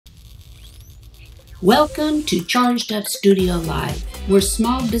Welcome to Charged Up Studio Live, where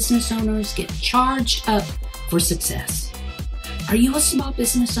small business owners get charged up for success. Are you a small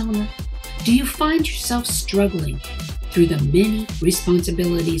business owner? Do you find yourself struggling through the many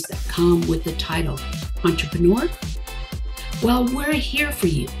responsibilities that come with the title entrepreneur? Well, we're here for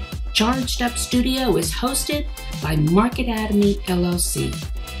you. Charged Up Studio is hosted by Market Atomy LLC,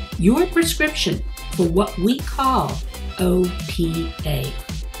 your prescription for what we call OPA.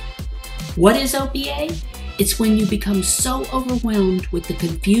 What is OPA? It's when you become so overwhelmed with the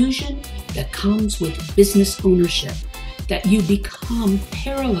confusion that comes with business ownership that you become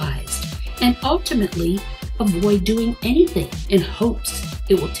paralyzed and ultimately avoid doing anything in hopes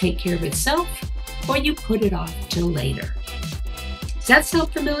it will take care of itself, or you put it off till later. Does that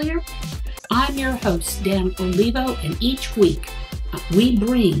sound familiar? I'm your host, Dan Olivo, and each week we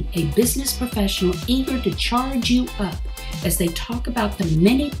bring a business professional eager to charge you up as they talk about the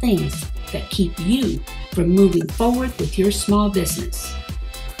many things that keep you from moving forward with your small business.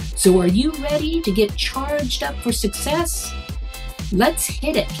 So are you ready to get charged up for success? Let's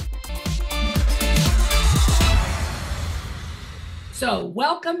hit it. So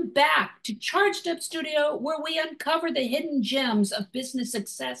welcome back to Charged Up Studio, where we uncover the hidden gems of business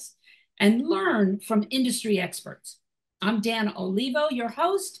success and learn from industry experts. I'm Dan Olivo, your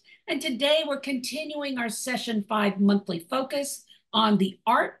host, and today we're continuing our Session 5 monthly focus on the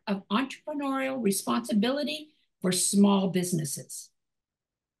art of entrepreneurial responsibility for small businesses.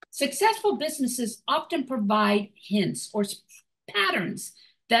 Successful businesses often provide hints or patterns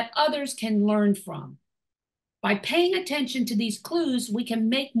that others can learn from. By paying attention to these clues, we can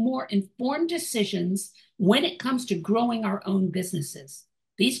make more informed decisions when it comes to growing our own businesses.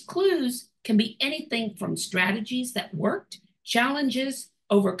 These clues can be anything from strategies that worked, challenges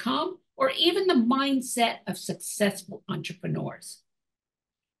overcome, or even the mindset of successful entrepreneurs.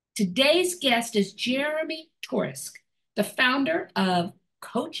 Today's guest is Jeremy Torisk, the founder of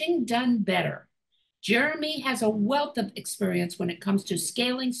Coaching Done Better. Jeremy has a wealth of experience when it comes to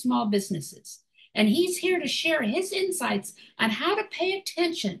scaling small businesses, and he's here to share his insights on how to pay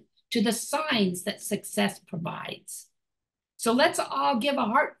attention to the signs that success provides. So let's all give a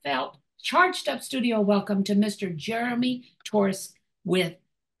heartfelt, charged up studio welcome to Mr. Jeremy Torisk with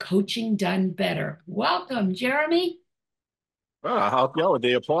Coaching Done Better. Welcome, Jeremy. Well, I'll help you out with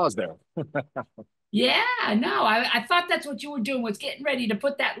the applause there. Yeah, no, I thought that's what you were doing, was getting ready to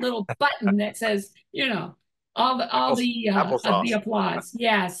put that little button that says, all the applause.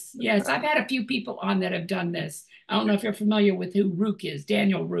 Yes, yes. I've had a few people on that have done this. I don't know if you're familiar with who Rook is,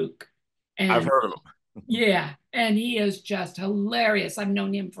 Daniel Rook. I've And heard of them. yeah, and he is just hilarious. I've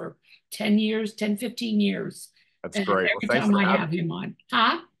known him for 10 years, 10, 15 years. That's And great. Well, every time I have him on.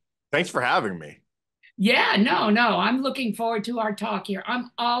 Huh? thanks for having me. Yeah, no. I'm looking forward to our talk here.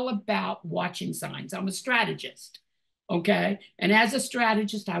 I'm all about watching signs. I'm a strategist. Okay. And as a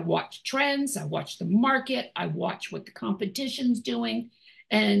strategist, I watch trends, I watch the market, I watch what the competition's doing.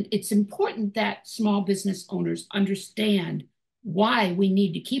 And it's important that small business owners understand why we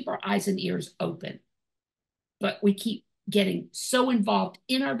need to keep our eyes and ears open. But we keep getting so involved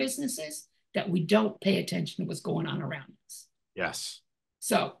in our businesses that we don't pay attention to what's going on around us. Yes.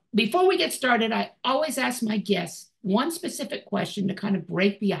 So before we get started, I always ask my guests one specific question to kind of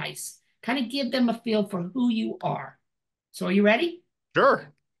break the ice, kind of give them a feel for who you are. So are you ready?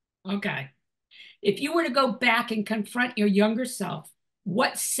 Sure. Okay. If you were to go back and confront your younger self,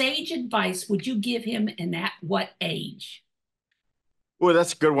 what sage advice would you give him and at what age? Well,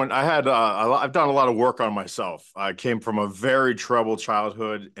 that's a good one. I've done a lot of work on myself. I came from a very troubled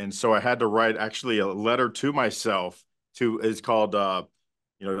childhood, and so I had to write actually a letter to myself. It's called a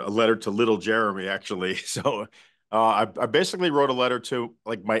letter to little Jeremy, actually. So I basically wrote a letter to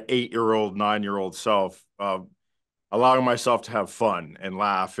like my 8-year-old, 9-year-old self, allowing myself to have fun and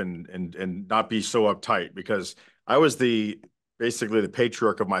laugh and not be so uptight, because I was basically the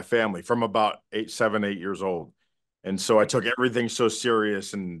patriarch of my family from about 7, 8 years old. And so I took everything so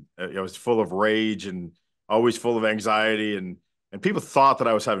serious, and I was full of rage and always full of anxiety. And people thought that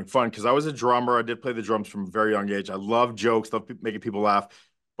I was having fun because I was a drummer. I did play the drums from a very young age. I love jokes, love making people laugh.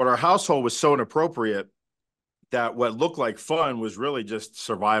 But our household was so inappropriate that what looked like fun was really just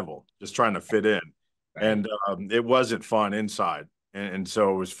survival, just trying to fit in. Right. And it wasn't fun inside. And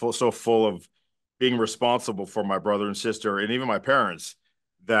so it was so full of being responsible for my brother and sister and even my parents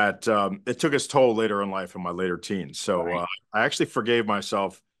that it took its toll later in life, in my later teens. So Right. I actually forgave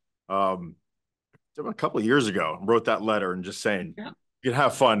myself a couple of years ago, wrote that letter and just saying, Yeah. you can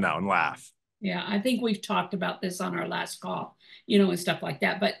have fun now and laugh. Yeah, I think we've talked about this on our last call, and stuff like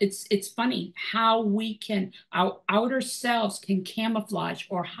that. But it's funny how our outer selves can camouflage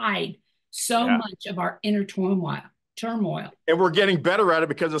or hide so Yeah. much of our inner turmoil. And we're getting better at it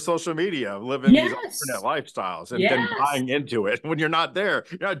because of social media, living these alternate Yes. lifestyles and then Yes. buying into it. When you're not there,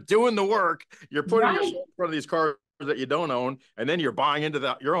 you're not doing the work. You're putting Right. yourself in front of these cars that you don't own, and then you're buying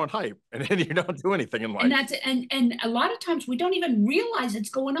into your own hype, and then you don't do anything in And life. that's and a lot of times we don't even realize it's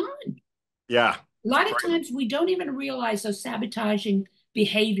going on. Yeah, A it's lot of crazy. times we don't even realize those sabotaging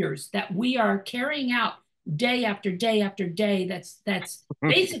behaviors that we are carrying out day after day after day. That's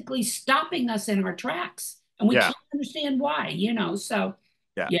basically stopping us in our tracks, and we Yeah, can't understand why. So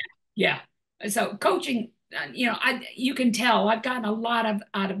yeah. yeah, yeah. So coaching, I you can tell I've gotten a lot of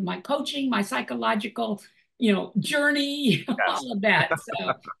out of my coaching, my psychological, journey, Yes. all of that.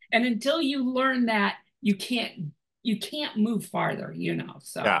 So, and until you learn that, you can't move farther.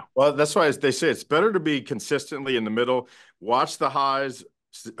 So. Yeah. Well, that's why they say it's better to be consistently in the middle, watch the highs,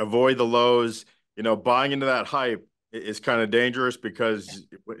 avoid the lows. Buying into that hype is kind of dangerous because,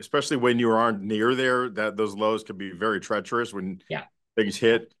 especially when you aren't near there, that those lows can be very treacherous when Yeah. things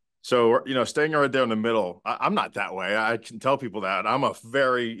hit. So, staying right there in the middle, I'm not that way. I can tell people that. I'm a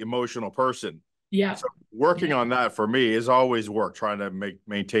very emotional person. Yeah. So working Yeah. on that for me is always work, trying to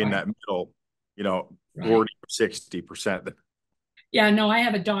maintain Right. that middle, Right. 40 or 60%. Yeah. No, I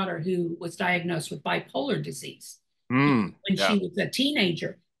have a daughter who was diagnosed with bipolar disease when Yeah. she was a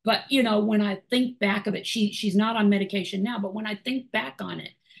teenager. But when I think back of it, she's not on medication now, but when I think back on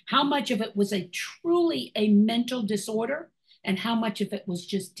it, how much of it was a truly a mental disorder and how much of it was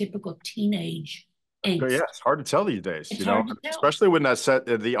just typical teenage Yeah, angst. it's hard to tell these days, It's hard to tell. especially when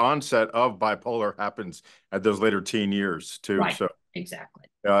the onset of bipolar happens at those later teen years too. Right. So Exactly.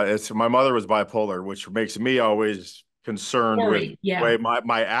 it's my mother was bipolar, which makes me always concerned with Worry. the Yeah. way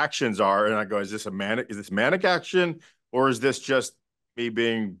my actions are, and I go, is this manic action, or is this just me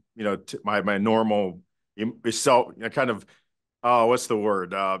being, my normal self, kind of, what's the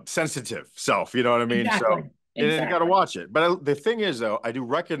word? Sensitive self. You know what I mean? So, Exactly. and then you got to Exactly. watch it. But the thing is, though, I do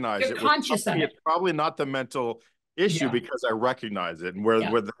recognize You're it. With conscious of somebody, it. it's probably not the mental issue Yeah. because I recognize it, and where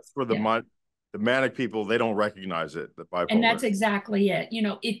Yeah. where that's where Yeah. the manic people, they don't recognize it. The And that's bipolar. exactly it.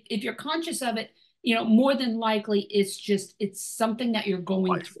 If you're conscious of it, more than likely it's something that you're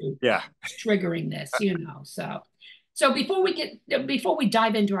going Life. through Yeah. triggering this. So before we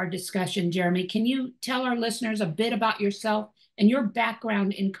dive into our discussion, Jeremy, can you tell our listeners a bit about yourself and your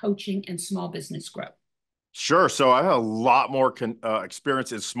background in coaching and small business growth? Sure. So I have a lot more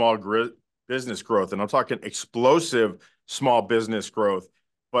experience in business growth, and I'm talking explosive small business growth.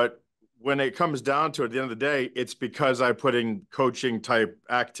 But when it comes down to it, at the end of the day, it's because I put in coaching type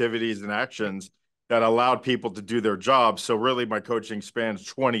activities and actions that allowed people to do their jobs. So really, my coaching spans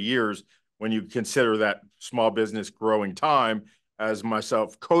 20 years when you consider that small business growing time as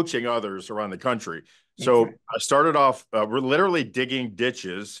myself coaching others around the country. So Exactly. I started off literally digging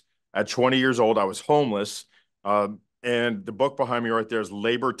ditches at 20 years old. I was homeless. And the book behind me right there is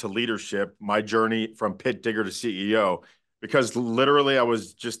Labor to Leadership, My Journey from Pit Digger to CEO. Because literally I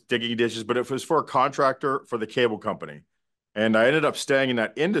was just digging ditches, but it was for a contractor for the cable company. And I ended up staying in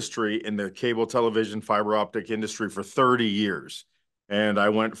that industry, in the cable television fiber optic industry, for 30 years. And I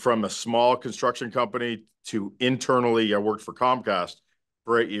went from a small construction company to internally, I worked for Comcast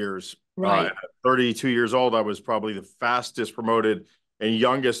for 8 years. Right. At 32 years old, I was probably the fastest promoted and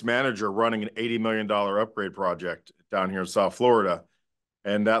youngest manager running an $80 million upgrade project down here in South Florida.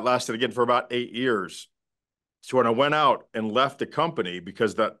 And that lasted again for about 8 years. So when I went out and left the company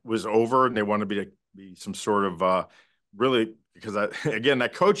because that was over and they wanted me to be some sort of really, because again,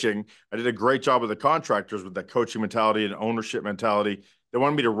 that coaching, I did a great job with the contractors with that coaching mentality and ownership mentality. They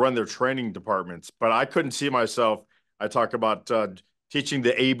wanted me to run their training departments, but I couldn't see myself. I talk about teaching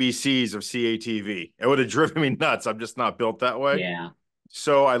the ABCs of CATV. It would have driven me nuts. I'm just not built that way. Yeah.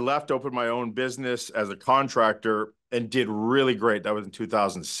 So I left, opened my own business as a contractor, and did really great. That was in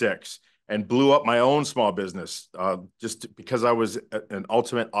 2006, and blew up my own small business just because I was an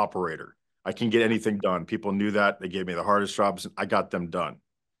ultimate operator. I can get anything done. People knew that. They gave me the hardest jobs, and I got them done.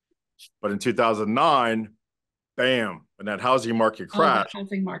 But in 2009, bam, when that housing market Oh, the crashed,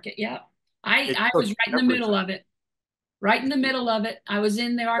 housing market. Yeah. I it I took was right in the middle everything. of it. Right in the middle of it. I was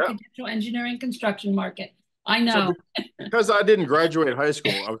in the Yeah. architectural engineering construction market. I So know. because I didn't graduate high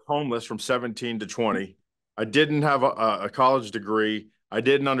school, I was homeless from 17 to 20. I didn't have a college degree. I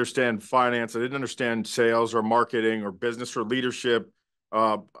didn't understand finance. I didn't understand sales or marketing or business or leadership.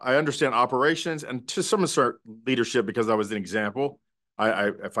 I understand operations and to some extent leadership because I was an example.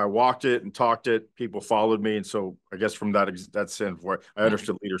 If I walked it and talked it, people followed me, and so I guess from that standpoint, I Yeah.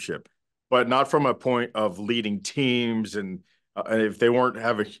 understood leadership, but not from a point of leading teams and if they weren't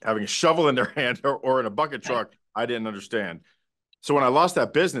having a shovel in their hand or in a bucket Right. truck, I didn't understand. So when I lost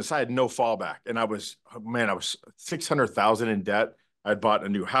that business, I had no fallback, and I was, oh, man, I was 600,000 in debt. I'd bought a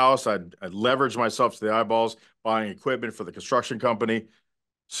new house. I'd leveraged myself to the eyeballs, buying equipment for the construction company.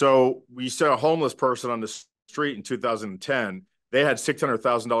 So we saw a homeless person on the street in 2010. They had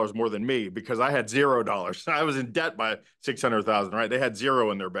 $600,000 more than me because I had $0. I was in debt by 600,000, right? They had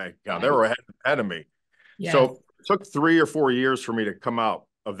zero in their bank account. They Right. were ahead of me. Yes. So it took 3 or 4 years for me to come out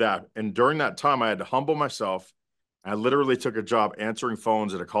of that. And during that time, I had to humble myself. I literally took a job answering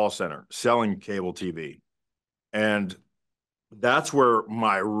phones at a call center, selling cable TV. And that's where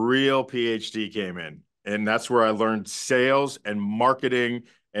my real PhD came in. And that's where I learned sales and marketing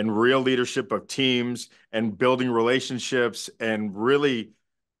and real leadership of teams and building relationships. And really,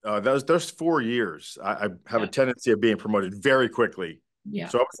 those 4 years, I have a Yeah. tendency of being promoted very quickly. Yeah.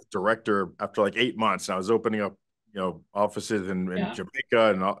 So I was a director after like 8 months, and I was opening up, offices in Yeah.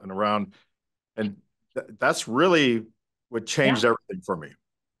 Jamaica and around. And that's really what Yeah. changed everything for me.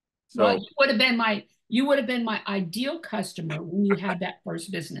 Well, So you would have been my ideal customer when you had that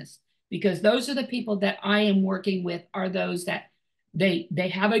first business, because those are the people that I am working with, are those that they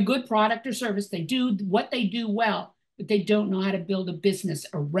have a good product or service, they do what they do well, but they don't know how to build a business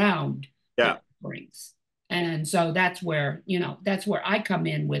around their yeah, offerings. And so that's where I come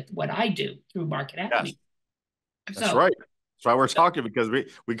in with what I do through Market yes, Atomy. that's So right. That's why we're talking, because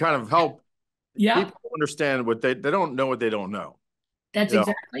we kind of help yeah, people understand what they don't know, what they don't know. that's You know,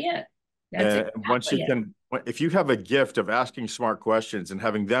 exactly it. That's and once you exactly it. can, if you have a gift of asking smart questions and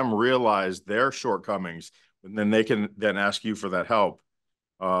having them realize their shortcomings, and then they can then ask you for that help.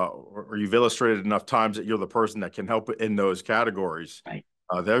 Or you've illustrated enough times that you're the person that can help in those categories. Right.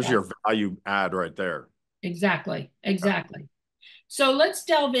 There's Right. your value add right there. Exactly. Exactly. So let's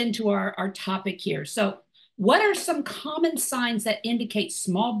delve into our topic here. So, what are some common signs that indicate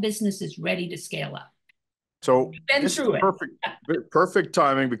small business is ready to scale up? So Been this is through it. perfect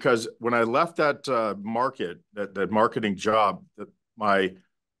timing, because when I left that market, that marketing job, that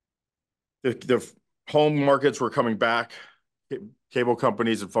the home markets were coming back. Cable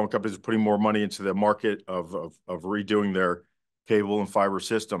companies and phone companies were putting more money into the market of redoing their cable and fiber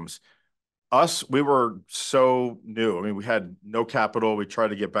systems. We were so new. I mean, we had no capital. We tried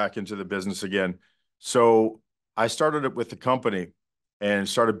to get back into the business again. So I started it with the company and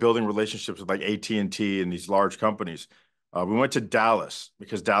started building relationships with like AT&T and these large companies. We went to Dallas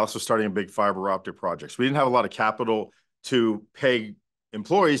because Dallas was starting a big fiber optic projects. We didn't have a lot of capital to pay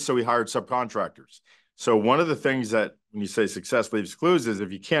employees, so we hired subcontractors. So one of the things that, when you say success leaves clues, is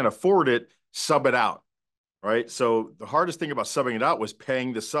if you can't afford it, sub it out, right? So the hardest thing about subbing it out was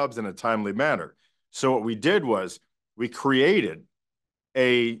paying the subs in a timely manner. So what we did was we created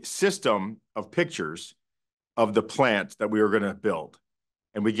a system of pictures of the plant that we were going to build,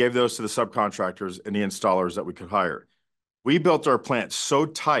 and we gave those to the subcontractors and the installers that we could hire. We built our plant so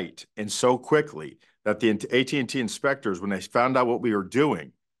tight and so quickly that the AT&T inspectors, when they found out what we were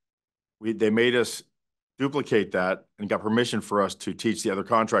doing, they made us duplicate that and got permission for us to teach the other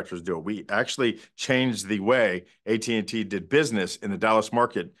contractors to do it. We actually changed the way AT&T did business in the Dallas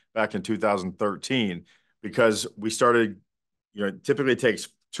market back in 2013, because we started, typically it takes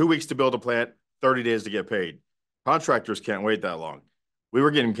 2 weeks to build a plant, 30 days to get paid. Contractors can't wait that long. We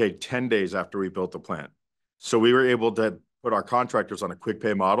were getting paid 10 days after we built the plant. So we were able to put our contractors on a quick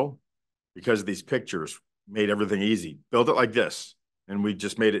pay model because these pictures made everything easy. Build it like this. And we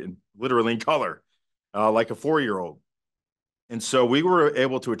just made it literally in color, like a 4-year-old. And so we were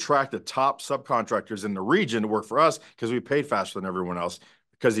able to attract the top subcontractors in the region to work for us because we paid faster than everyone else,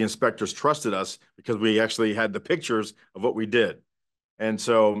 because the inspectors trusted us because we actually had the pictures of what we did. And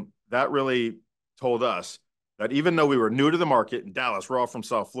so that really told us that even though we were new to the market in Dallas, we're all from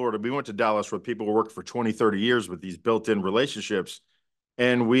South Florida, we went to Dallas where people were working for 20, 30 years with these built-in relationships.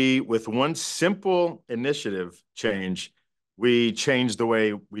 And with one simple initiative change, we changed the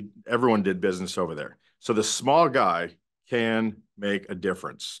way everyone did business over there. So the small guy can make a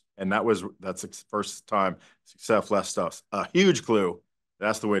difference. And that's the first time success left us a huge clue.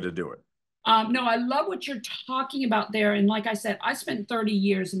 That's the way to do it. No, I love what you're talking about there. And like I said, I spent 30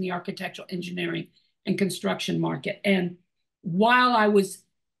 years in the architectural engineering and construction market. And while I was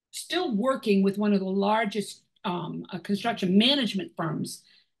still working with one of the largest construction management firms,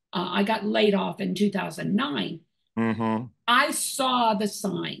 I got laid off in 2009. Mm-hmm. I saw the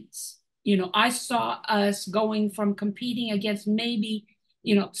signs. I saw us going from competing against maybe,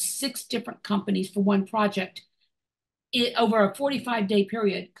 6 different companies for one project, over a 45-day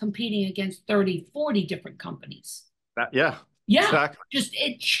period, competing against 30, 40 different companies. Yeah, Yeah, exactly. just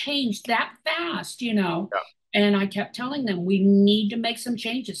it changed that fast. Yeah. And I kept telling them we need to make some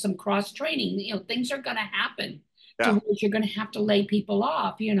changes, some cross training. Things are going to happen. to Yeah. which you're going to have to lay people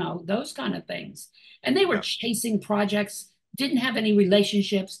off, those kind of things. And they were Yeah. chasing projects, didn't have any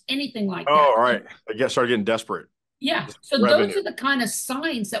relationships, anything like that. Oh, all right. I guess started getting desperate. Yeah. Just So those revenue. are the kind of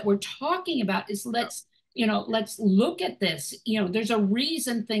signs that we're talking about is let's look at this. There's a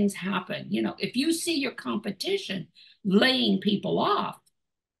reason things happen. If you see your competition laying people off,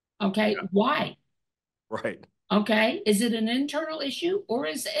 okay, Yeah. why? Right. Okay. Is it an internal issue or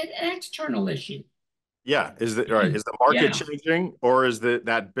is it an external issue? Yeah. Is the right? Is the market Yeah. changing, or is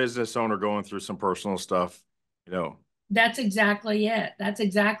that business owner going through some personal stuff? You know. That's exactly it. That's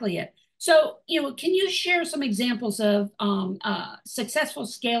exactly it. So, can you share some examples of successful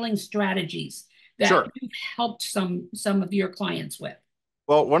scaling strategies that Sure. you've helped some of your clients with?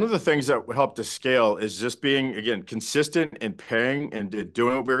 Well, one of the things that will help to scale is just being, again, consistent and paying and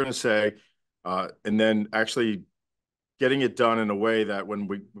doing what we're going to say, and then actually getting it done in a way that when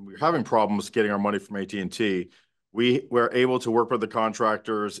we're having problems getting our money from AT&T, we were able to work with the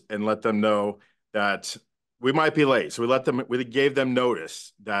contractors and let them know that we might be late. So we gave them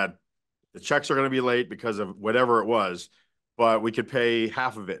notice that the checks are going to be late because of whatever it was, but we could pay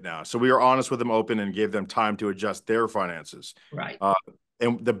half of it now. So we were honest with them, open, and gave them time to adjust their finances. Right. Uh,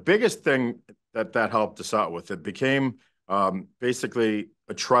 and the biggest thing that helped us out with it became basically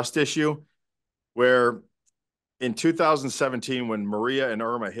a trust issue where in 2017, when Maria and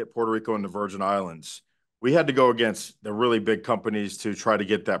Irma hit Puerto Rico and the Virgin Islands, we had to go against the really big companies to try to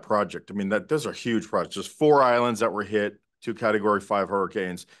get that project. I mean, those are huge projects. Just 4 islands that were hit, 2 Category 5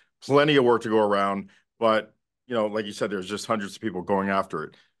 hurricanes, plenty of work to go around. But, like you said, there's just hundreds of people going after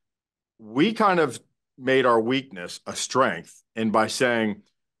it. We kind of made our weakness a strength. And by saying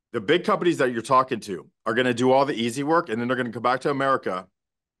the big companies that you're talking to are going to do all the easy work, and then they're going to come back to America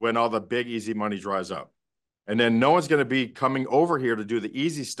when all the big, easy money dries up. And then no one's going to be coming over here to do the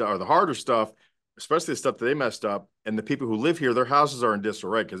easy stuff or the harder stuff, especially the stuff that they messed up. And the people who live here, their houses are in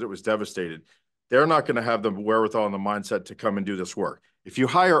disarray because it was devastated. They're not going to have the wherewithal and the mindset to come and do this work. If you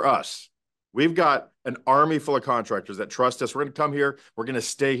hire us, we've got an army full of contractors that trust us. We're going to come here. We're going to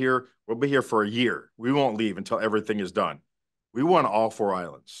stay here. We'll be here for a year. We won't leave until everything is done. We won all 4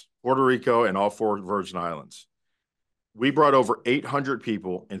 islands, Puerto Rico and all 4 Virgin Islands. We brought over 800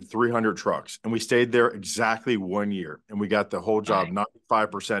 people in 300 trucks, and we stayed there exactly 1 year, and we got the whole job Right.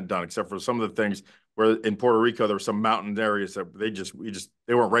 95% done, except for some of the things where in Puerto Rico there were some mountain areas that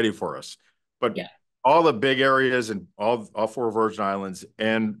they weren't ready for us. But Yeah. all the big areas and all 4 Virgin Islands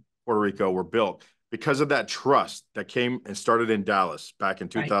and Puerto Rico were built because of that trust that came and started in Dallas back in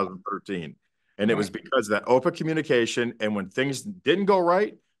Right. 2013. And it was Right. because of that open communication. And when things didn't go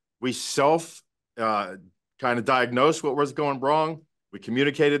right, we uh, kind of diagnosed what was going wrong. We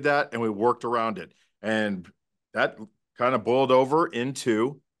communicated that and we worked around it. And that kind of boiled over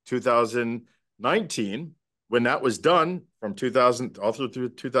into 2019. When that was done from 2000 all through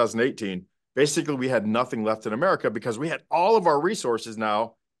 2018, basically we had nothing left in America because we had all of our resources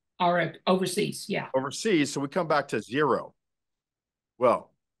now Or overseas. Yeah. overseas. So we come back to zero.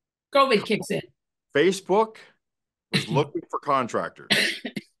 Well, COVID kicks in. Facebook was looking for contractors,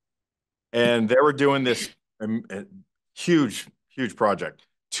 and they were doing this huge, huge project,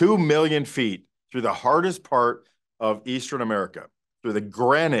 2 million feet through the hardest part of Eastern America, through the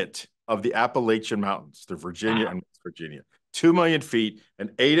granite of the Appalachian Mountains, through Virginia Wow. and West Virginia. 2 million feet, an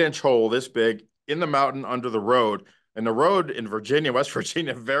 8-inch hole this big in the mountain under the road. And the road in Virginia, West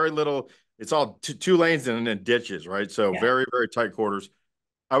Virginia, very little, it's all two lanes and then ditches, right? So Yeah. very, very tight quarters.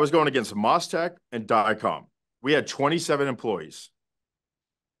 I was going against Mostec and Dicom. We had 27 employees,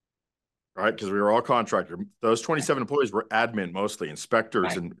 right? Because we were all contractor. Those 27 employees were admin mostly, inspectors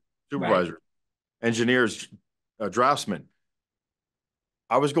Right. and Right. supervisors, engineers, draftsmen.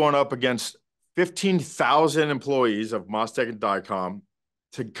 I was going up against 15,000 employees of Mostec and Dicom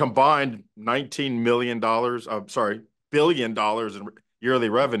to combine $19 million, billion dollars in yearly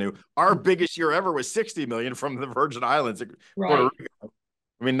revenue. Our biggest year ever was 60 million from the Virgin Islands, Puerto Right. Rico.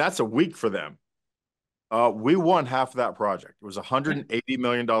 I mean, that's a week for them. We won half of that project. It was a $180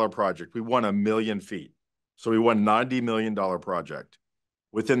 million project. We won 1 million feet. So we won $90 million project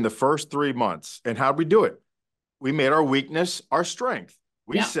within the first 3 months. And how'd we do it? We made our weakness our strength.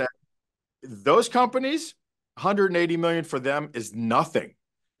 We Yeah. said those companies, 180 million for them is nothing.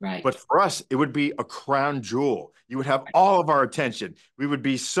 Right. But for us, it would be a crown jewel. You would have all of our attention. We would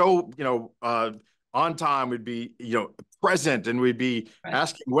be so, on time. We'd be, present, and we'd be Right.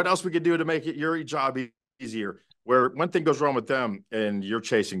 asking what else we could do to make your job easier. Where one thing goes wrong with them and you're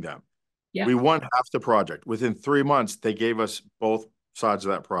chasing them. Yeah. We won half the project. Within 3 months, they gave us both sides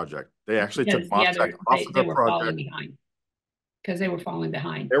of that project. They actually took Because yeah, Mostec off of they the were falling project. behind. because they were falling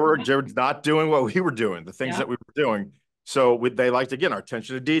behind. They were not doing what we were doing, the things Yeah. that we were doing. So they liked, again, our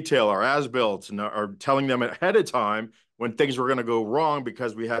attention to detail, our as-built, and our telling them ahead of time when things were going to go wrong,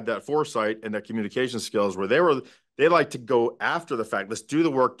 because we had that foresight and that communication skills where they like to go after the fact. Let's do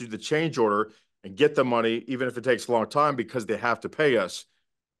the work, do the change order, and get the money, even if it takes a long time, because they have to pay us.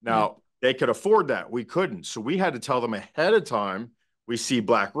 Yeah. Now, they could afford that. We couldn't. So we had to tell them ahead of time, we see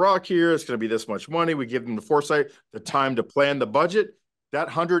BlackRock here. It's going to be this much money. We give them the foresight, the time to plan the budget. That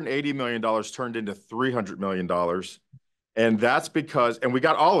 $180 million turned into $300 million. And that's because, and we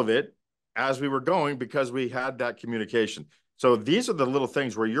got all of it as we were going because we had that communication. So these are the little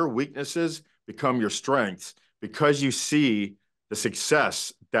things where your weaknesses become your strengths because you see the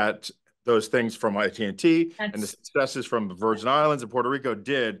success that those things from AT&T and the successes from the Virgin Islands and Puerto Rico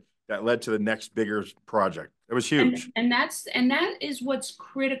did that led to the next bigger project. It was huge. And that is what's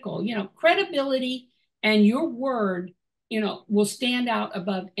critical. Credibility and your word, will stand out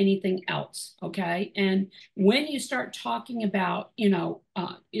above anything else. Okay. And when you start talking about,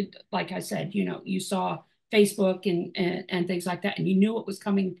 like I said, you saw Facebook and things like that, and you knew what was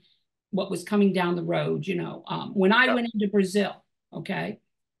coming down the road. When I went into Brazil, okay,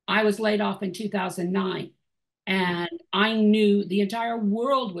 I was laid off in 2009. And I knew the entire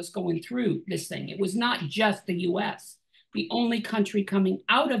world was going through this thing. It was not just the US. The only country coming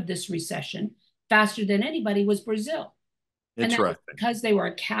out of this recession faster than anybody was Brazil. And that was because they were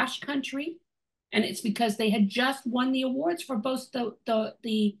a cash country. And it's because they had just won the awards for both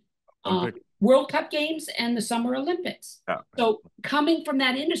the World Cup games and the Summer Olympics. Yeah. So coming from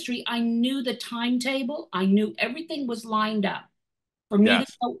that industry, I knew the timetable. I knew everything was lined up for me to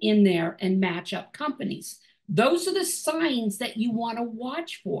go in there and match up companies. Those are the signs that you want to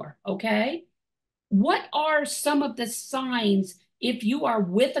watch for, okay? What are some of the signs if you are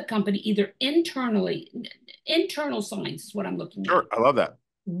with a company, either internal signs is what I'm looking at. Sure, I love that.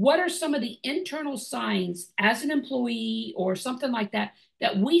 What are some of the internal signs as an employee or something like that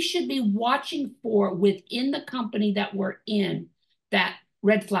that we should be watching for within the company that we're in, that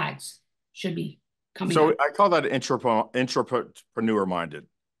red flags should be coming out? I call that entrepreneur minded.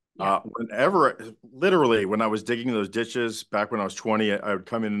 Yeah. Literally, when I was digging those ditches back when I was 20, I would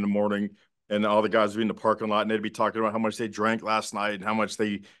come in the morning and all the guys would be in the parking lot and they'd be talking about how much they drank last night and how much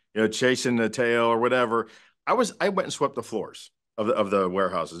they, chasing the tail or whatever. I went and swept the floors of the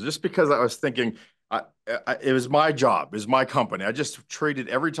warehouses just because I was thinking it was my job, it was my company. I just treated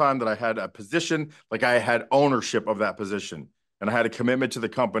every time that I had a position like I had ownership of that position and I had a commitment to the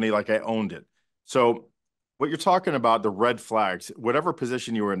company like I owned it. So what you're talking about, the red flags, whatever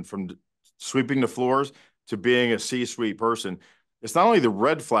position you were in, from sweeping the floors to being a C-suite person, it's not only the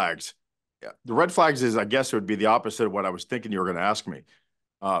red flags. The red flags is, I guess it would be the opposite of what I was thinking you were going to ask me.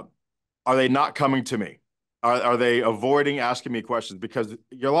 Are they not coming to me? Are they avoiding asking me questions? Because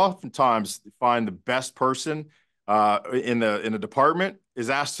you'll oftentimes find the best person in a department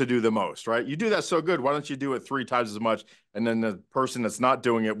is asked to do the most, right? You do that so good. Why don't you do it 3 times as much? And then the person that's not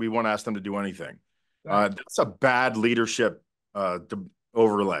doing it, we won't ask them to do anything. Right. That's a bad leadership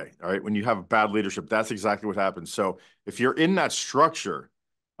overlay. All right. When you have bad leadership, that's exactly what happens. So if you're in that structure,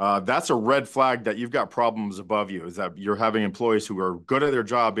 that's a red flag that you've got problems above you, is that you're having employees who are good at their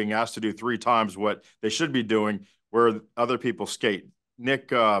job being asked to do 3 times what they should be doing where other people skate. Nick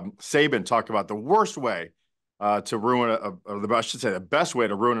Saban talked about the worst way to ruin, I should say the best way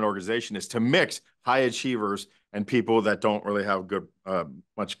to ruin an organization is to mix high achievers and people that don't really have good,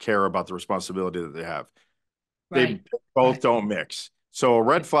 much care about the responsibility that they have. Right. They both don't mix. So a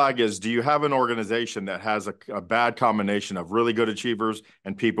red flag is, do you have an organization that has a bad combination of really good achievers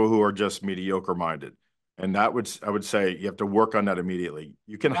and people who are just mediocre minded? And I would say you have to work on that immediately.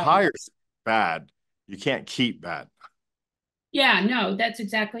 You can hire bad. You can't keep bad. Yeah, no, that's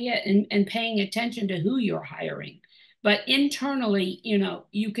exactly it. And paying attention to who you're hiring. But internally,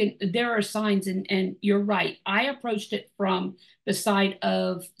 there are signs, and you're right. I approached it from the side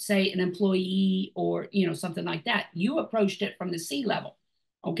of, say, an employee or, something like that. You approached it from the C level.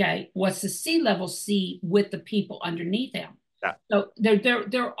 Okay. What's the C level see with the people underneath them? Yeah. So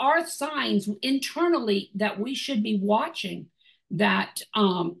there are signs internally that we should be watching that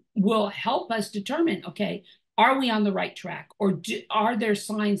will help us determine, okay, are we on the right track? Or are there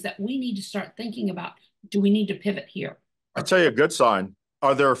signs that we need to start thinking about? Do we need to pivot here? I'll tell you a good sign.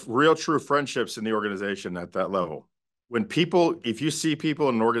 Are there real true friendships in the organization at that level? If you see people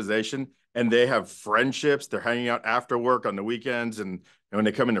in an organization and they have friendships, they're hanging out after work on the weekends, and when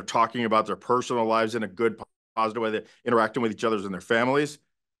they come in, they're talking about their personal lives in a good, positive way, they're interacting with each other and their families,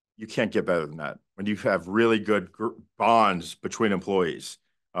 you can't get better than that. When you have really good bonds between employees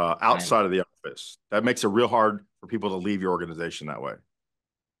outside of the office, that makes it real hard for people to leave your organization that way.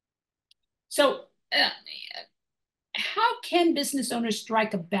 So, how can business owners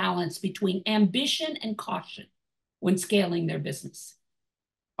strike a balance between ambition and caution when scaling their business?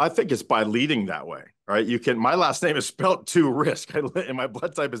 I think it's by leading that way, right? You can. My last name is spelled to risk, and my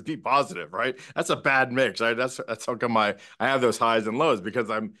blood type is B positive, right? That's a bad mix, right? That's how come I have those highs and lows, because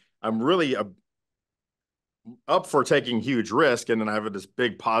I'm really up for taking huge risk, and then I have this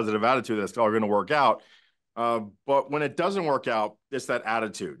big positive attitude that's all going to work out. But when it doesn't work out, it's that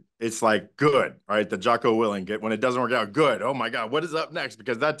attitude. It's like, good, right? The Jocko Willing get when it doesn't work out, good. Oh my God, what is up next?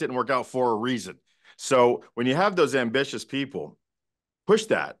 Because that didn't work out for a reason. So when you have those ambitious people, push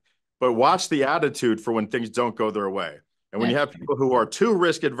that, but watch the attitude for when things don't go their way. And when you have people who are too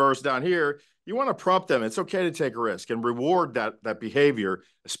risk adverse down here, you want to prompt them. It's okay to take a risk and reward that behavior,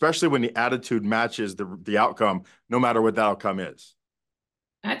 especially when the attitude matches the outcome, no matter what the outcome is.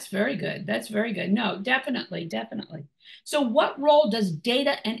 That's very good. That's very good. No, definitely, definitely. So, what role does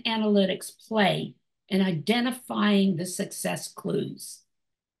data and analytics play in identifying the success clues?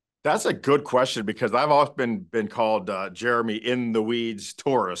 That's a good question, because I've often been called Jeremy in the weeds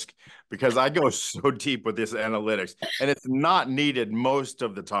Torisk, because I go so deep with this analytics, and it's not needed most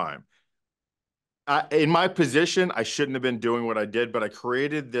of the time. In my position, I shouldn't have been doing what I did, but I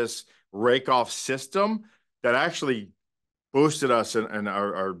created this rake off system that actually boosted us and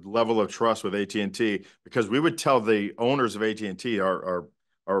our level of trust with AT&T, because we would tell the owners of AT&T, our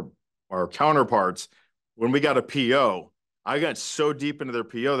our counterparts, when we got a PO, I got so deep into their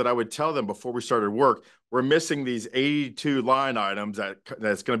PO that I would tell them before we started work, we're missing these 82 line items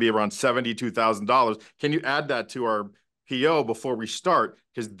that's going to be around $72,000. Can you add that to our PO before we start?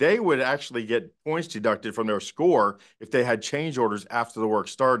 Because they would actually get points deducted from their score if they had change orders after the work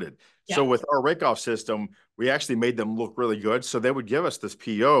started. Yeah, So with our rake-off system, we actually made them look really good. So they would give us this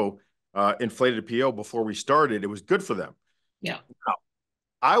PO, inflated PO before we started. It was good for them. yeah, Now,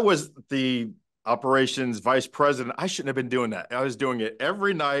 I was the operations vice president. I shouldn't have been doing that. I was doing it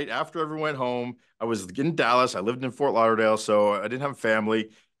every night after everyone went home. I was in Dallas. I lived in Fort Lauderdale, so I didn't have a family.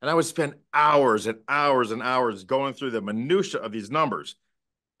 And I would spend hours and hours and hours going through the minutia of these numbers.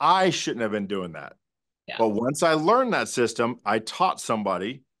 I shouldn't have been doing that. yeah. But once I learned that system, I taught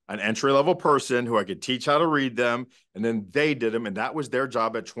somebody, an entry level person who I could teach how to read them, and then they did them, and that was their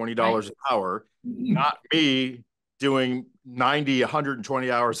job at Right. $20 an hour, Mhm. not me doing 90,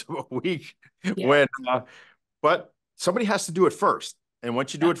 120 hours a week. Yeah, When, but somebody has to do it first, and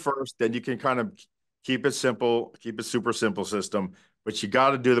once you do yeah. it first, then you can kind of keep it simple, keep it super simple system. But you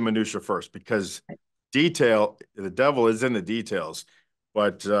got to do the minutia first, because the devil is in the details.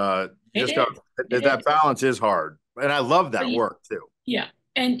 But you It just got is. It that is. balance is hard, and I love But that work too. yeah,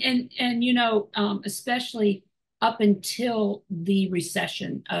 and especially up until the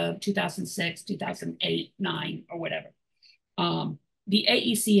recession of 2006, 2008, 9, or whatever. The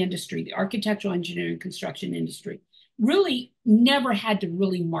AEC industry, the architectural engineering construction industry, really never had to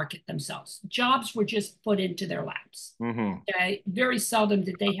really market themselves. Jobs were just put into their laps. Mm-hmm. Okay? Very seldom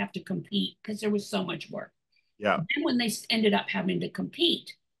did they have to compete because there was so much work. Yeah. Then when they ended up having to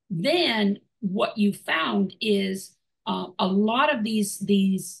compete, then what you found is a lot of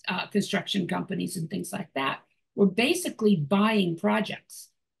these construction companies and things like that were basically buying projects.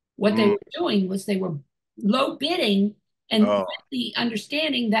 What they Mm. were doing was they were low bidding, and Oh, with the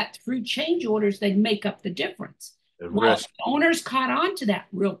understanding that through change orders they'd make up the difference. the Well, risk. owners caught on to that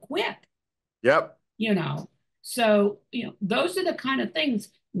real quick, Yep. you know. So, those are the kind of things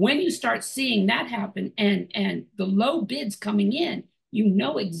when you start seeing that happen and the low bids coming in, you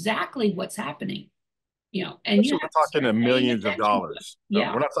know exactly what's happening, and you Especially have we're to talking start to paying millions of attention to it. dollars.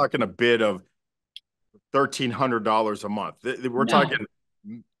 Yeah. We're not talking a bid of $1,300 a month. We're No, talking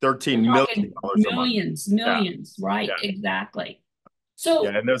we're $13 million talking a month. millions, Yeah. millions, right? Yeah. Exactly. Yeah. So,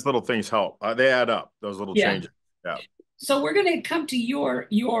 And those little things help. They add up, those little yeah. changes. Yeah. So we're going to come to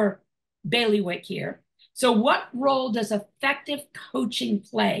your bailiwick here. So what role does effective coaching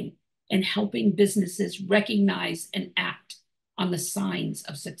play in helping businesses recognize and act on the signs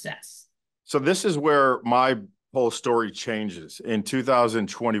of success? So this is where my whole story changes in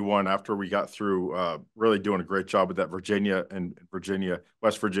 2021, after we got through really doing a great job with that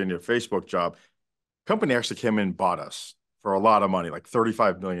West Virginia Facebook job. Company actually came in and bought us for a lot of money, like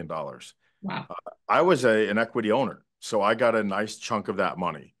 $35 million. Wow. I was an equity owner, so I got a nice chunk of that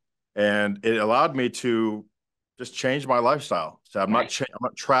money, and it allowed me to just change my lifestyle. So Right. I'm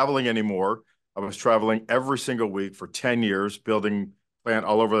not traveling anymore. I was traveling every single week for 10 years, building plant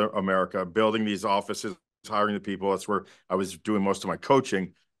all over America, building these offices, hiring the people. That's where I was doing most of my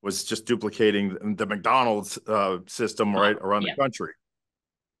coaching, was just duplicating the McDonald's system right around the Yeah. country.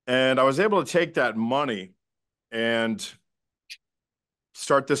 And I was able to take that money and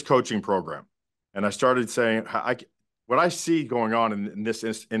start this coaching program. And I started saying, what I see going on in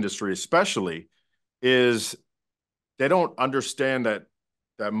this industry, especially, is they don't understand that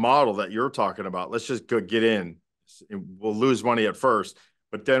model that you're talking about. Let's just go get in. We'll lose money at first,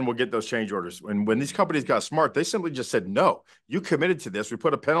 but then we'll get those change orders. And when these companies got smart, they simply just said, no, you committed to this. We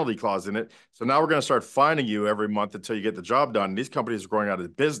put a penalty clause in it. So now we're going to start fining you every month until you get the job done. And these companies are going out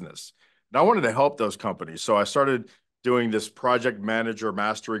of business. And I wanted to help those companies. So I started doing this project manager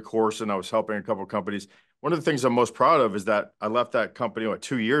mastery course, and I was helping a couple of companies. One of the things I'm most proud of is that I left that company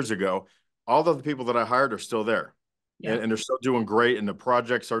 2 years ago. All of the people that I hired are still there. Yeah. And they're still doing great, and the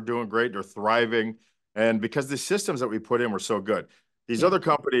projects are doing great. They're thriving. And because the systems that we put in were so good. These Yeah. other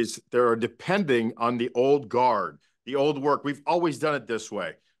companies, they're depending on the old guard, the old work. We've always done it this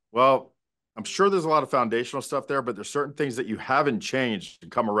way. Well, I'm sure there's a lot of foundational stuff there, but there's certain things that you haven't changed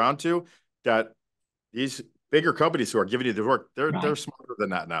and come around to that these bigger companies who are giving you the work, they're smarter than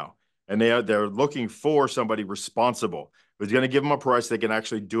that now. And they're looking for somebody responsible who's going to give them a price they can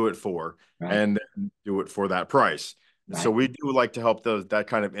actually do it for, and do it for that price. So we do like to help that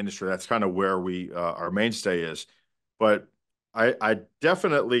kind of industry. That's kind of where our mainstay is. But I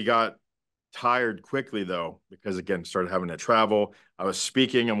definitely got tired quickly, though, because again, started having to travel. I was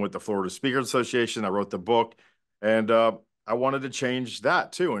speaking. I'm with the Florida Speakers Association. I wrote the book, and I wanted to change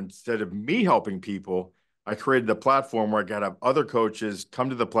that too. Instead of me helping people, I created a platform where I got to have other coaches come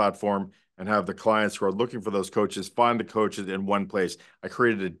to the platform and have the clients who are looking for those coaches find the coaches in one place. I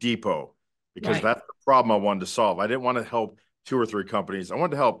created a depot because that's the problem I wanted to solve. I didn't want to help 2 or 3 companies. I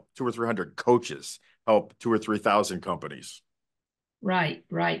wanted to help 200 or 300 coaches help 2 or 3,000 companies. Right,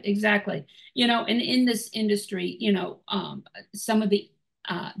 exactly. And in this industry, some of the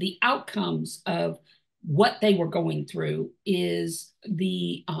outcomes of what they were going through is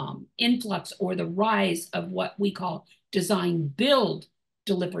the influx or the rise of what we call design build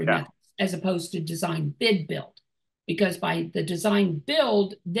delivery methods, as opposed to design bid build. Because by the design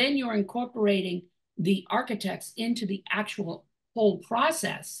build, then you're incorporating the architects into the actual whole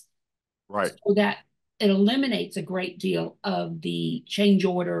process, so that it eliminates a great deal of the change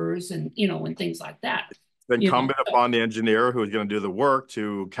orders and things like that. It's incumbent upon the engineer who is going to do the work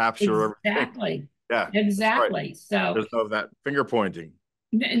to capture everything. Yeah, exactly. Right. So there's no that finger pointing.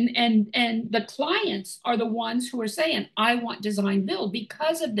 And the clients are the ones who are saying, I want design build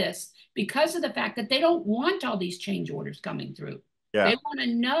because of this, because of the fact that they don't want all these change orders coming through. They want to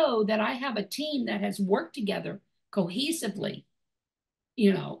know that I have a team that has worked together cohesively,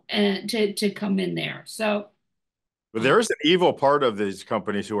 and to come in there. So, but there is an evil part of these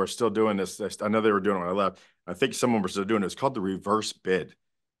companies who are still doing this. I know they were doing it when I left. I think some of them are still doing it. It's called the reverse bid.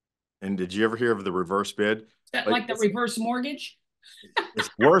 And did you ever hear of the reverse bid? Like the reverse mortgage?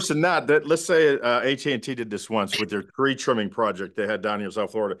 It's worse than that. Let's say AT&T did this once with their tree trimming project they had down here in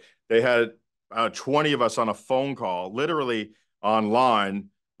South Florida. They had 20 of us on a phone call, literally online,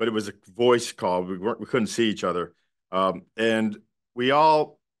 but it was a voice call. We couldn't see each other, and we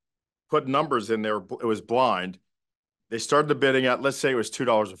all put numbers in there. It was blind. They started the bidding at, let's say it was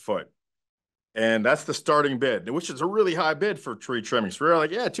 $2 a foot. And that's the starting bid, which is a really high bid for tree trimming. So we're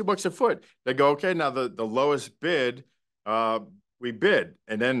like, yeah, $2 a foot. They go, okay, now the lowest bid, we bid.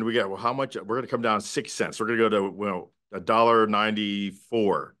 And then we go, well, how much? We're going to come down 6 cents. We're going to go to,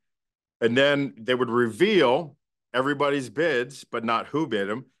 $1.94. And then they would reveal everybody's bids, but not who bid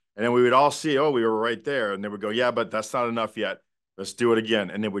them. And then we would all see, oh, we were right there. And they would go, yeah, but that's not enough yet. Let's do it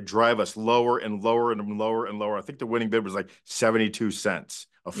again. And they would drive us lower and lower and lower and lower. I think the winning bid was like 72 cents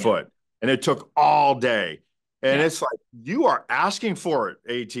a foot. And it took all day. And it's like, you are asking for it,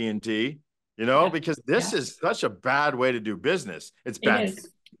 AT&T, because this is such a bad way to do business. It's bad.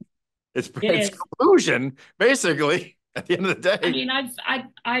 It's collusion, basically, at the end of the day. I mean,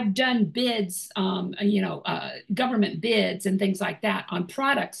 I've done bids, government bids and things like that on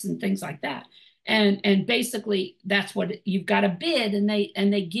products and things like that. And basically that's what you've got a bid, and they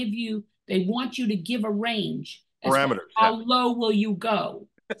want you to give a range. Parameters. How low will you go?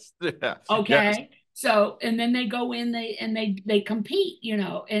 Okay. So, and then they go in, they compete,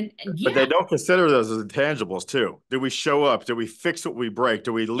 But they don't consider those as intangibles too. Do we show up? Do we fix what we break?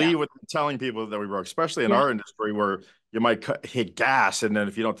 Do we leave with telling people that we broke? Especially in our industry where you might hit gas, and then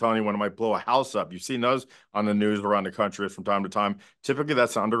if you don't tell anyone, it might blow a house up. You've seen those on the news around the country from time to time. Typically,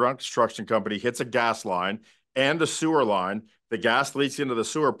 that's an underground construction company hits a gas line and a sewer line. The gas leaks into the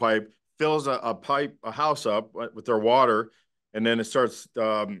sewer pipe, fills a house up with their water, and then it starts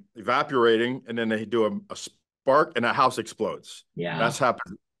evaporating, and then they do a spark, and a house explodes. That's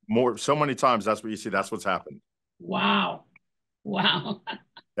happened so many times. That's what you see. That's what's happened. Wow.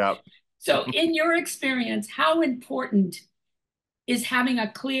 Yeah. So, in your experience, how important is having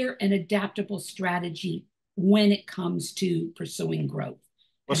a clear and adaptable strategy when it comes to pursuing growth?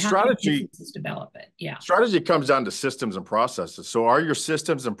 Well, And how can strategy businesses develop it? Yeah. strategy comes down to systems and processes. So are your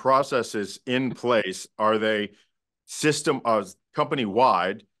systems and processes in place? Are they system company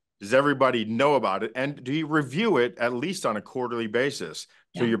wide? Does everybody know about it? And do you review it at least on a quarterly basis?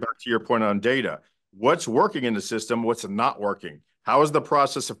 So Yeah. you're back to your point on data. What's working in the system? What's not working? How is the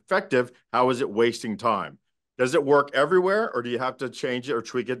process effective? How is it wasting time? Does it work everywhere, or do you have to change it or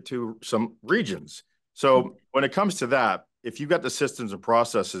tweak it to some regions? So when it comes to that, if you've got the systems and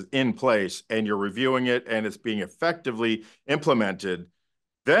processes in place and you're reviewing it and it's being effectively implemented,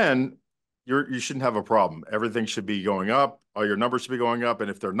 then you shouldn't have a problem. Everything should be going up. All your numbers should be going up. And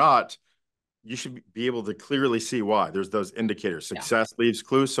if they're not, you should be able to clearly see why. There's those indicators. Yeah. Success leaves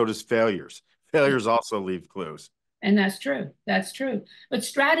clues, so does failures. Failures also leave clues. And that's true. That's true. But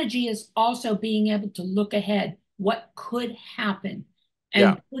strategy is also being able to look ahead, what could happen,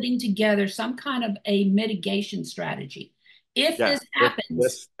 Yeah. and putting together some kind of a mitigation strategy. If Yeah. this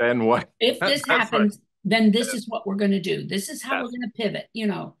happens, Then what? if this That's right. happens, then this is what we're going to do. This is how we're Yes. going to pivot,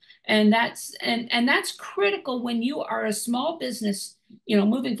 and that's critical when you are a small business,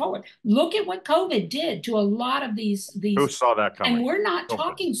 moving forward. Look at what COVID did to a lot of Who these, saw that and coming? we're not Nobody.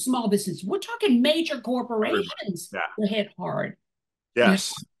 talking small business. We're talking major Everybody. corporations Yeah. were hit hard. You know,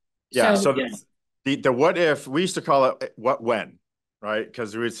 Yes. Yeah. so So the what if, we used to call it what when, right?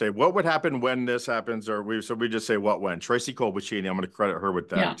 Because we would say what would happen when this happens, or we just say what when. Tracy Colbachini, I'm going to credit her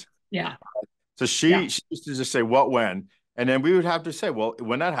with yeah, that. yeah, So yeah, she used to just say what when, and then we would have to say, well,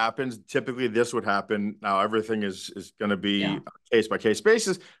 when that happens, typically this would happen. Now everything is going to yeah, be case by case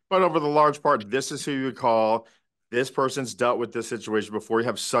basis, but over the large part, this is who you would call. This person's dealt with this situation before. You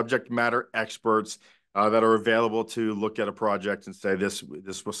have subject matter experts that are available to look at a project and say this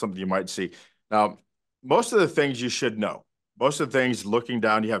was something you might see. Now, most of the things you should know. Most of the things looking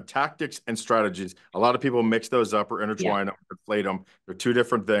down, you have tactics and strategies. A lot of people mix those up or yeah, intertwine them, conflate them. They're two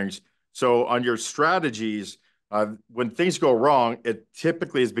different things. So on your strategies, when things go wrong, it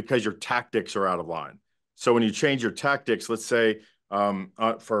typically is because your tactics are out of line. So when you change your tactics, let's say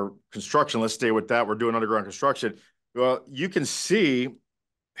for construction, let's stay with that. We're doing underground construction. Well, you can see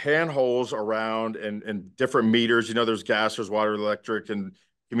handholds around and different meters. There's gas, there's water, electric, and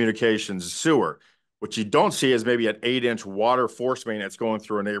communications, sewer. What you don't see is maybe an 8-inch water force main that's going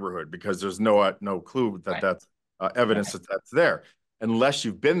through a neighborhood because there's no clue that right, that's evidence right, that that's there. Unless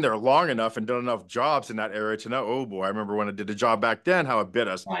you've been there long enough and done enough jobs in that area to know, oh boy, I remember when I did a job back then, how it bit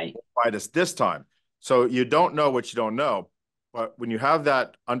us, right, bite us this time. So you don't know what you don't know. But when you have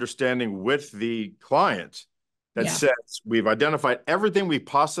that understanding with the client, that yeah, says we've identified everything we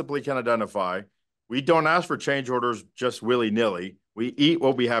possibly can identify. We don't ask for change orders just willy-nilly. We eat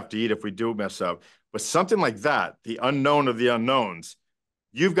what we have to eat if we do mess up. But something like that, the unknown of the unknowns,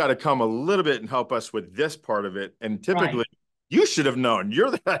 you've got to come a little bit and help us with this part of it. And right. typically, you should have known.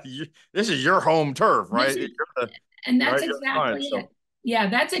 This is your home turf, This right? is, and that's Right, you're the client. exactly it. So Yeah,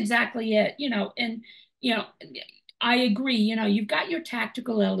 that's exactly it. And you know, I agree. You've got your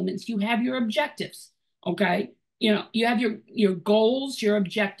tactical elements, you have your objectives. Okay. You have your goals, your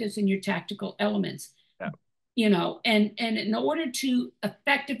objectives, and your tactical elements. yeah, And in order to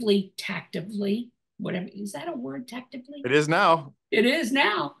effectively, tactively, whatever, is that a word, tactively? it is now. It is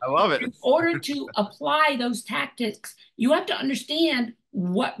now. I love it. In order to apply those tactics, you have to understand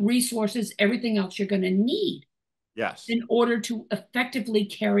what resources, everything else you're going to need Yes. in order to effectively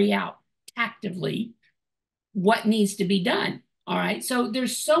carry out tactively what needs to be done. All right. So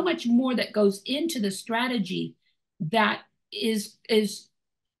there's so much more that goes into the strategy that is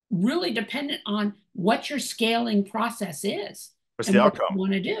really dependent on what your scaling process is What's and the what outcome? you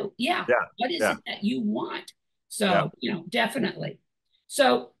want to do. Yeah. Yeah. What is Yeah. it that you want? Yeah. So, definitely.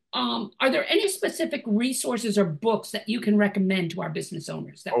 So, are there any specific resources or books that you can recommend to our business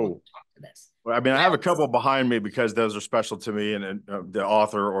owners that will Oh, talk to this? well, I mean, I have a Yes. couple behind me because those are special to me and the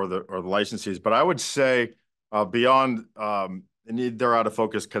author or the licensees. But I would say beyond, and they're out of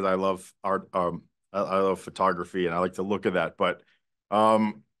focus because I love art. I love photography and I like to look at that. But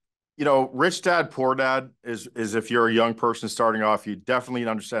um, Rich Dad, Poor Dad is if you're a young person starting off, you definitely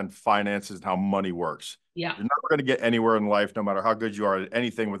understand finances and how money works. Yeah. You're never going to get anywhere in life, no matter how good you are at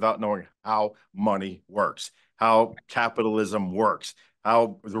anything, without knowing how money works, how capitalism works,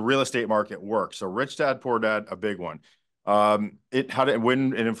 how the real estate market works. So Rich Dad, Poor Dad, a big one. How to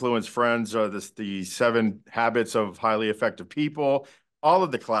win and influence friends, the 7 habits of highly effective people, all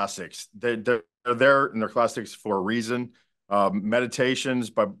of the classics. They're there and they're classics for a reason. Meditations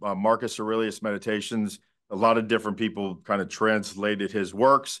by Marcus Aurelius Meditations. A lot of different people kind of translated his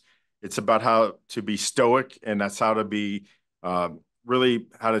works. It's about how to be stoic, and that's how to be uh, really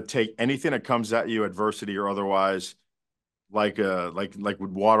how to take anything that comes at you, adversity or otherwise, like with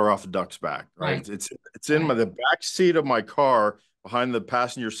water off a duck's back, right? Right. It's in Right. the back seat of my car, behind the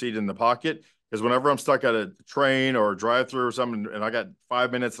passenger seat in the pocket. Because whenever I'm stuck at a train or a drive-through or something, and I got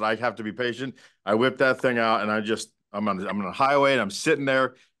 5 minutes and I have to be patient, I whip that thing out and I'm on a highway and I'm sitting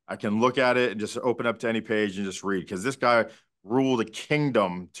there. I can look at it and just open up to any page and just read. Because this guy ruled a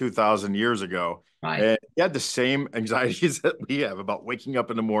kingdom 2,000 years ago. Right. And he had the same anxieties that we have about waking up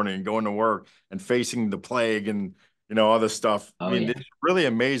in the morning and going to work and facing the plague and all this stuff. I Oh, mean, yeah. it's really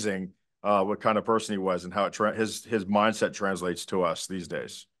amazing what kind of person he was and how his mindset translates to us these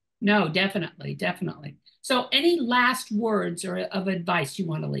days. No, definitely. Definitely. So, any last words or of advice you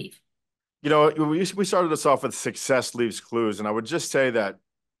want to leave? We started this off with success leaves clues, and I would just say that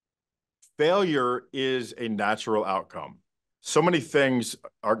failure is a natural outcome. So many things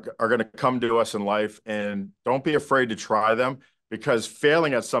are going to come to us in life, and don't be afraid to try them because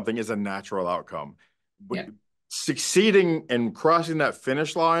failing at something is a natural outcome. Yep. Succeeding and crossing that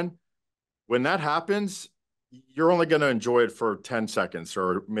finish line, when that happens, you're only going to enjoy it for 10 seconds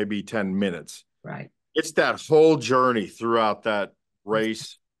or maybe 10 minutes. Right. It's that whole journey throughout that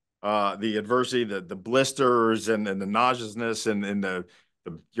race, the adversity, the blisters and the nauseousness and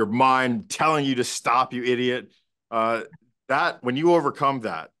your mind telling you to stop, you idiot. Uh, that when you overcome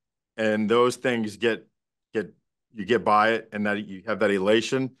that and those things get you get by it and that you have that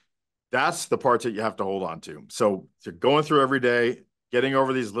elation, that's the parts that you have to hold on to. So going through every day, getting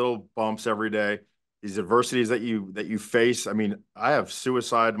over these little bumps every day, these adversities that you face. I mean, I have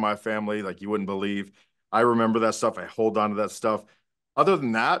suicide in my family like you wouldn't believe. I remember that stuff. I hold on to that stuff. Other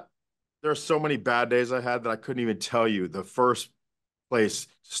than that, there's so many bad days I had that I couldn't even tell you the first place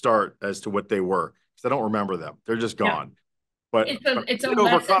to start as to what they were because I don't remember them. They're just Yeah. gone. But It's I a did lesson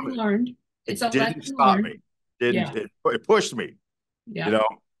overcome it. learned. It's It a didn't lesson stop learned. me. Didn't Yeah. it pushed me, you Yeah. know?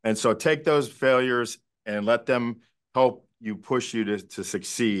 And so take those failures and let them help you push you to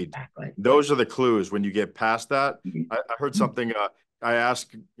succeed. Exactly. Those are the clues. When you get past that, Mhm. I heard something. I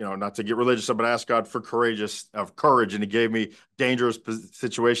asked, not to get religious, but I asked God for courage, and He gave me dangerous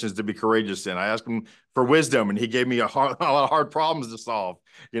situations to be courageous in. I asked Him for wisdom, and He gave me a lot of hard problems to solve.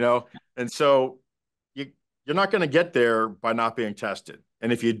 And so you you're not going to get there by not being tested,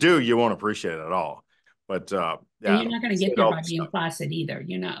 and if you do, you won't appreciate it at all. But And yeah, you're not going to get said there all by this being stuff. placid either,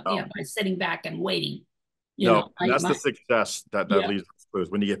 No, by sitting back and waiting. no, and that's the My success that yeah, leads to clues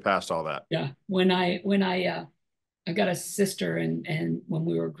when you get past all that. yeah. I got a sister and when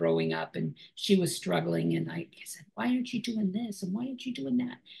we were growing up and she was struggling and I said, why aren't you doing this? And why aren't you doing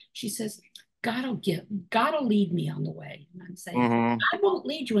that? She says, God will lead me on the way. And I'm saying, Mm-hmm. I won't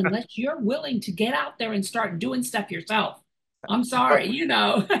lead you unless you're willing to get out there and start doing stuff yourself. I'm sorry,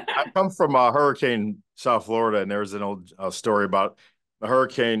 I come from Hurricane South Florida, and there's an old story about the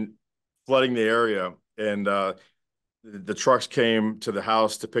hurricane flooding the area, and the trucks came to the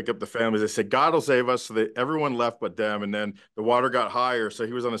house to pick up the families. They said, God will save us. So everyone left but them. And then the water got higher. So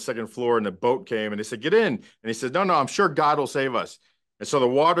he was on the second floor and the boat came and they said, get in. And he said, no, I'm sure God will save us. And so the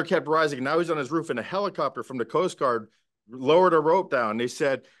water kept rising. And now he's on his roof and a helicopter from the Coast Guard lowered a rope down. They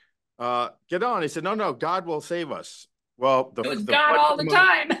said, get on. He said, no, God will save us. Well, it was the God flood all the came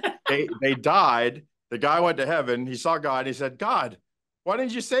up. time. They died. The guy went to heaven. He saw God. And he said, God, why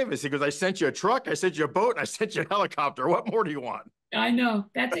didn't you save us? He goes, I sent you a truck, I sent you a boat, and I sent you a helicopter. What more do you want? I know.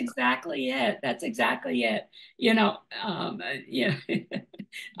 That's exactly it. That's exactly it. Yeah,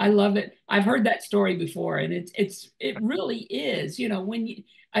 I love it. I've heard that story before, and it really is. When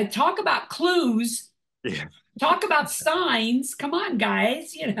I talk about clues, Yeah. talk about signs. Come on,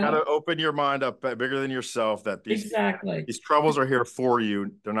 guys. Got to open your mind up bigger than yourself that Exactly. these troubles are here for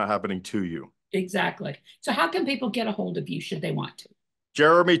you. They're not happening to you. Exactly. So how can people get a hold of you should they want to?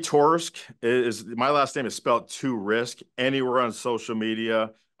 Jeremy Torisk is my last name is spelled to risk anywhere on social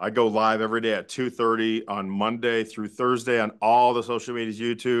media. I go live every day at 2:30 on Monday through Thursday on all the social medias,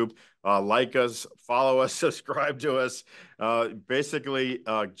 YouTube. Like us, follow us, subscribe to us. Basically,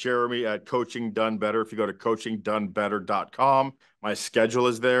 Jeremy at Coaching Done Better. If you go to coachingdonebetter.com, my schedule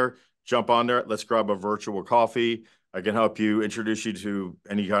is there. Jump on there. Let's grab a virtual coffee. I can help you introduce you to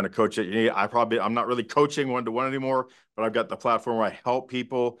any kind of coach that you need. I'm not really coaching one-to-one anymore, but I've got the platform where I help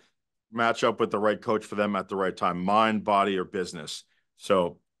people match up with the right coach for them at the right time, mind, body, or business.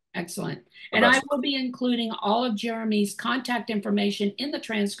 So Excellent. the And I best. will be including all of Jeremy's contact information in the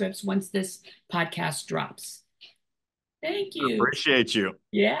transcripts once this podcast drops. Thank you. Appreciate you.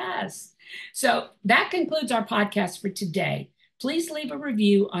 Yes. So that concludes our podcast for today. Please leave a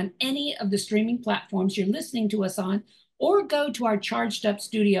review on any of the streaming platforms you're listening to us on, or go to our Charged Up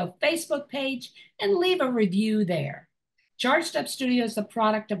Studio Facebook page and leave a review there. Charged Up Studio is the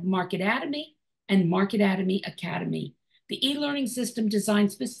product of Marketatomy and Marketatomy Academy, the e-learning system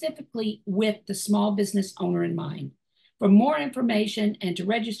designed specifically with the small business owner in mind. For more information and to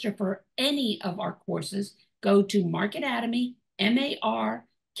register for any of our courses, go to Marketatomy,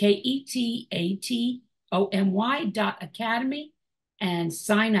 marketatomy.academy and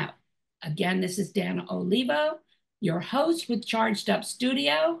sign up. Again, this is Dana Olivo, your host with Charged Up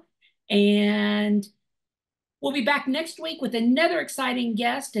Studio, and we'll be back next week with another exciting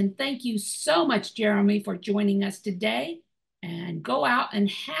guest. And thank you so much, Jeremy, for joining us today. And go out and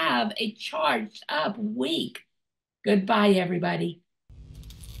have a charged up week. Goodbye, everybody.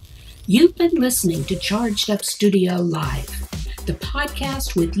 You've been listening to Charged Up Studio Live, the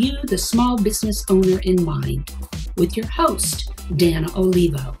podcast with you, the small business owner, in mind, with your host, Dana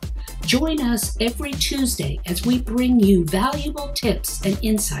Olivo. Join us every Tuesday as we bring you valuable tips and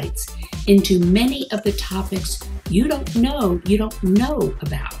insights into many of the topics you don't know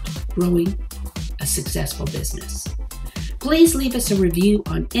about growing a successful business. Please leave us a review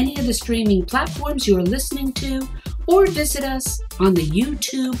on any of the streaming platforms you are listening to, or visit us on the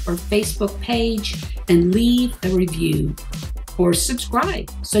YouTube or Facebook page and leave a review or subscribe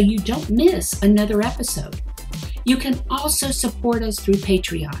so you don't miss another episode. You can also support us through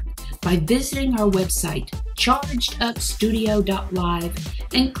Patreon by visiting our website, chargedupstudio.live,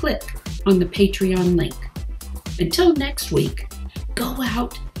 and click on the Patreon link. Until next week, go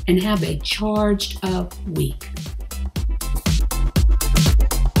out and have a charged up week.